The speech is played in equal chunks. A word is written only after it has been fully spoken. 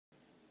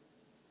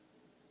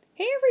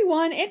Hey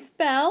everyone, it's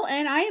Belle,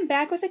 and I am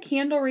back with a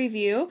candle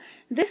review.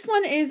 This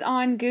one is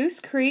on Goose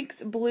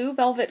Creek's Blue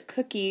Velvet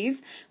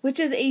Cookies,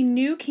 which is a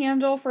new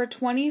candle for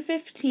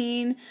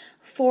 2015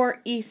 for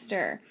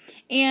Easter.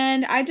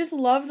 And I just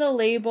love the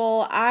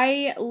label.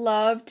 I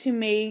love to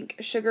make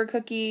sugar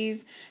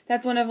cookies.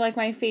 That's one of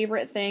my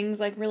favorite things,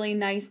 like really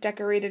nice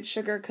decorated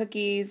sugar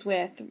cookies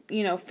with,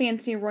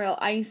 fancy royal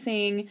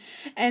icing.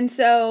 And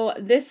so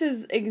this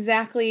is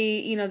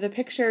exactly, the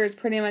picture is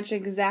pretty much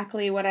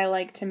exactly what I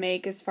like to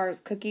make as far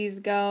as cookies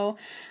go,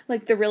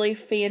 like the really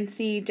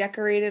fancy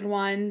decorated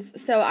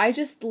ones. So I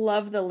just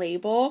love the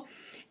label.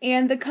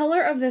 And the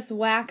color of this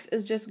wax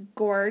is just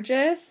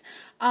gorgeous.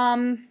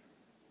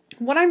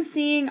 What I'm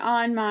seeing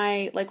on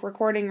my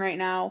recording right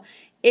now,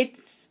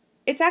 it's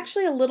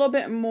actually a little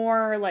bit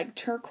more like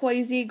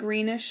turquoisey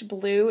greenish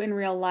blue in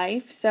real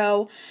life.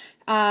 So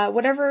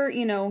whatever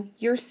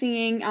you're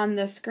seeing on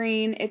the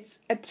screen, it's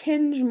a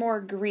tinge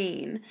more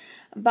green,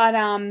 but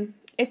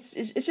it's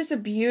just a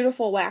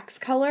beautiful wax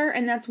color,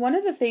 and that's one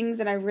of the things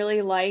that I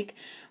really like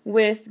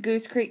with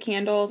Goose Creek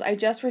candles. I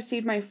just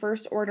received my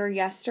first order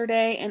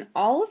yesterday, and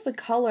all of the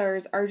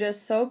colors are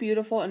just so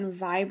beautiful and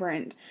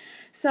vibrant.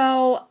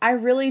 So I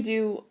really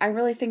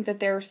think that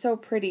they're so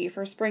pretty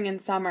for spring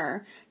and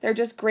summer. They're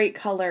just great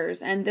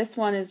colors, and this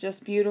one is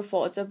just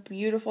beautiful. It's a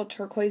beautiful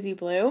turquoisey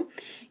blue.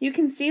 You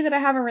can see that I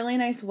have a really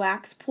nice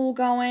wax pool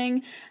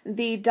going.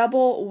 The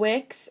double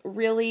wicks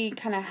really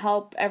kind of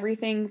help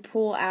everything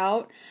pool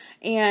out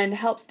and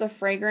helps the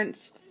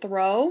fragrance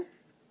throw.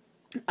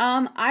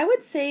 I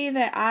would say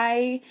that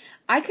I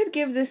could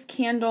give this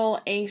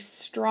candle a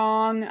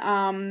strong,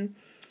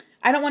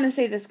 I don't want to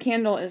say this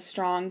candle is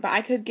strong, but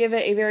I could give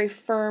it a very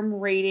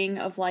firm rating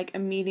of like a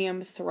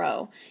medium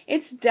throw.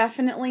 It's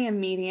definitely a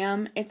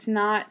medium. It's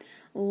not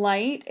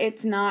light.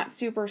 It's not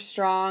super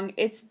strong.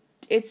 It's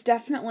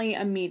definitely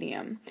a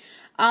medium.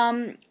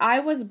 I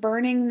was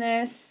burning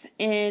this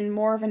in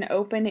more of an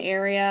open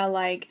area,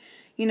 like,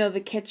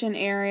 the kitchen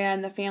area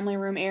and the family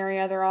room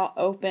area. They're all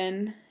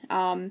open.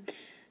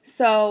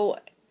 So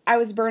I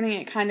was burning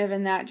it kind of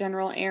in that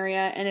general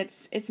area, and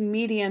it's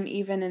medium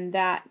even in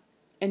that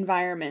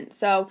environment.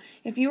 So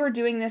if you were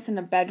doing this in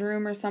a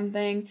bedroom or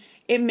something,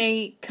 it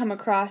may come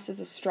across as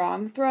a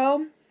strong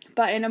throw,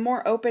 but in a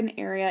more open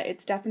area,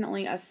 it's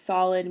definitely a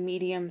solid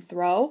medium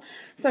throw.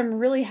 So I'm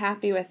really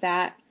happy with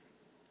that.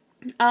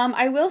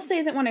 I will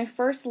say that when I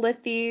first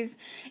lit these,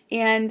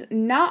 and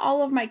not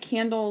all of my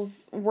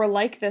candles were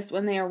like this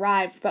when they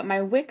arrived, but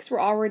my wicks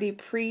were already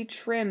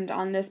pre-trimmed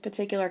on this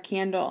particular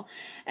candle,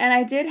 and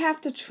I did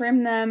have to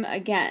trim them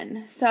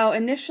again. So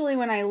initially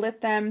when I lit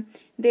them,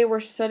 they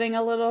were sooting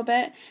a little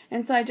bit,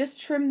 and so I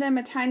just trimmed them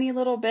a tiny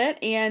little bit,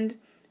 and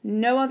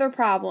no other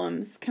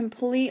problems.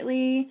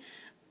 Completely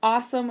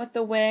awesome with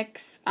the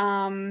wicks.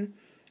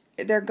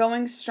 They're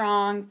going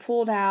strong,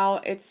 pulled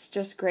out. It's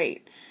just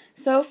great.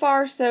 So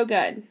far, so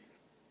good.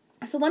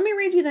 So let me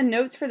read you the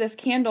notes for this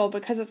candle,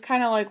 because it's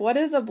kind of like, what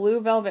is a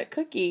blue velvet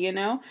cookie,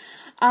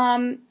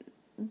 I'll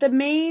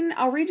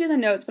read you the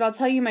notes, but I'll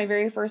tell you my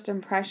very first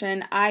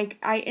impression.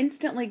 I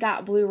instantly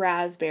got blue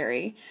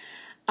raspberry,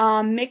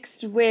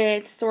 mixed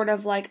with sort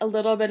of like a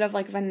little bit of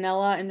like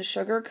vanilla and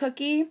sugar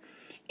cookie.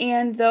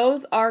 And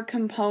those are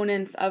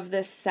components of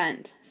this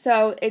scent.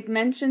 So it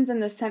mentions in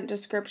the scent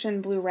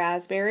description blue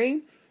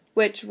raspberry,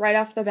 which right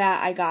off the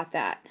bat, I got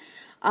that.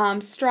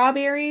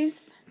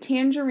 Strawberries,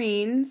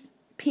 tangerines,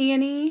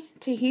 peony,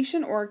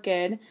 Tahitian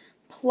orchid,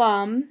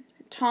 plum,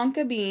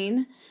 tonka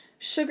bean,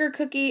 sugar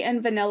cookie,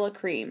 and vanilla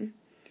cream.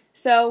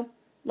 So,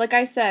 like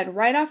I said,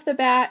 right off the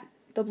bat,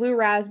 the blue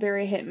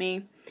raspberry hit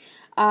me.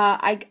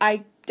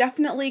 I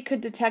definitely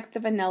could detect the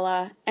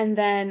vanilla, and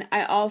then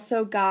I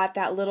also got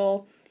that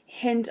little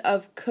hint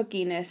of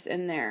cookiness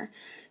in there.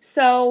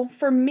 So,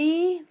 for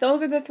me,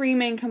 those are the three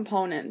main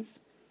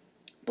components: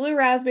 blue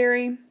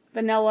raspberry,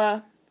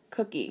 vanilla,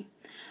 cookie.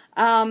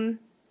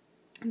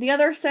 The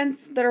other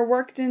scents that are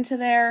worked into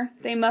there,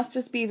 they must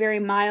just be very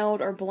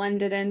mild or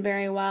blended in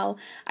very well.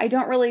 I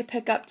don't really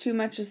pick up too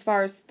much as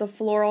far as the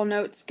floral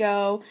notes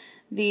go,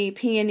 the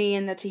peony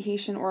and the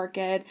Tahitian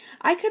orchid.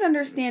 I could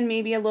understand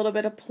maybe a little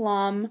bit of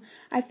plum.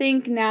 I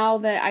think now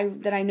that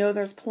I know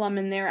there's plum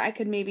in there, I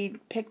could maybe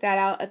pick that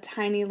out a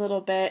tiny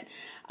little bit.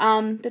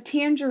 The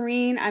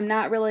tangerine, I'm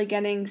not really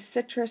getting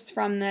citrus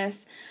from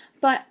this,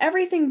 but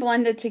everything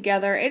blended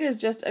together, it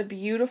is just a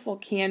beautiful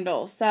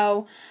candle.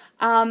 So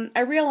I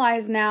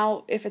realize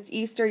now, if it's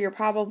Easter, you're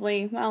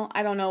probably,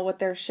 I don't know what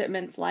their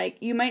shipment's like.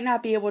 You might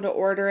not be able to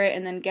order it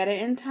and then get it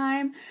in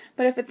time,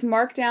 but if it's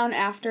marked down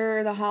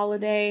after the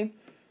holiday,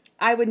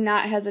 I would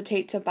not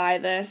hesitate to buy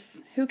this.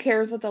 Who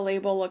cares what the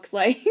label looks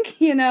like,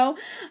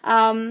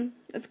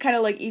 It's kind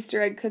of like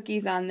Easter egg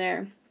cookies on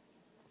there.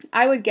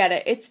 I would get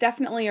it. It's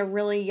definitely a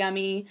really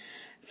yummy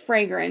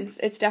fragrance.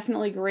 It's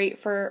definitely great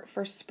for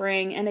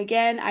spring. And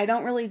again, I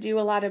don't really do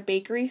a lot of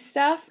bakery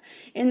stuff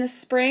in the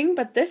spring,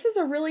 but this is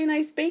a really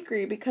nice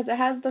bakery because it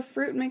has the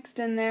fruit mixed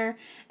in there,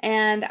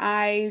 and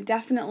I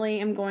definitely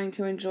am going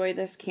to enjoy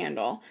this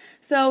candle.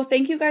 So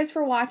thank you guys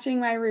for watching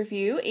my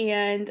review,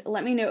 and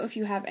let me know if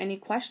you have any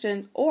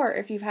questions or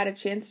if you've had a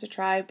chance to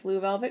try Blue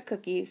Velvet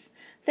cookies.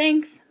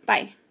 Thanks.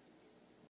 Bye.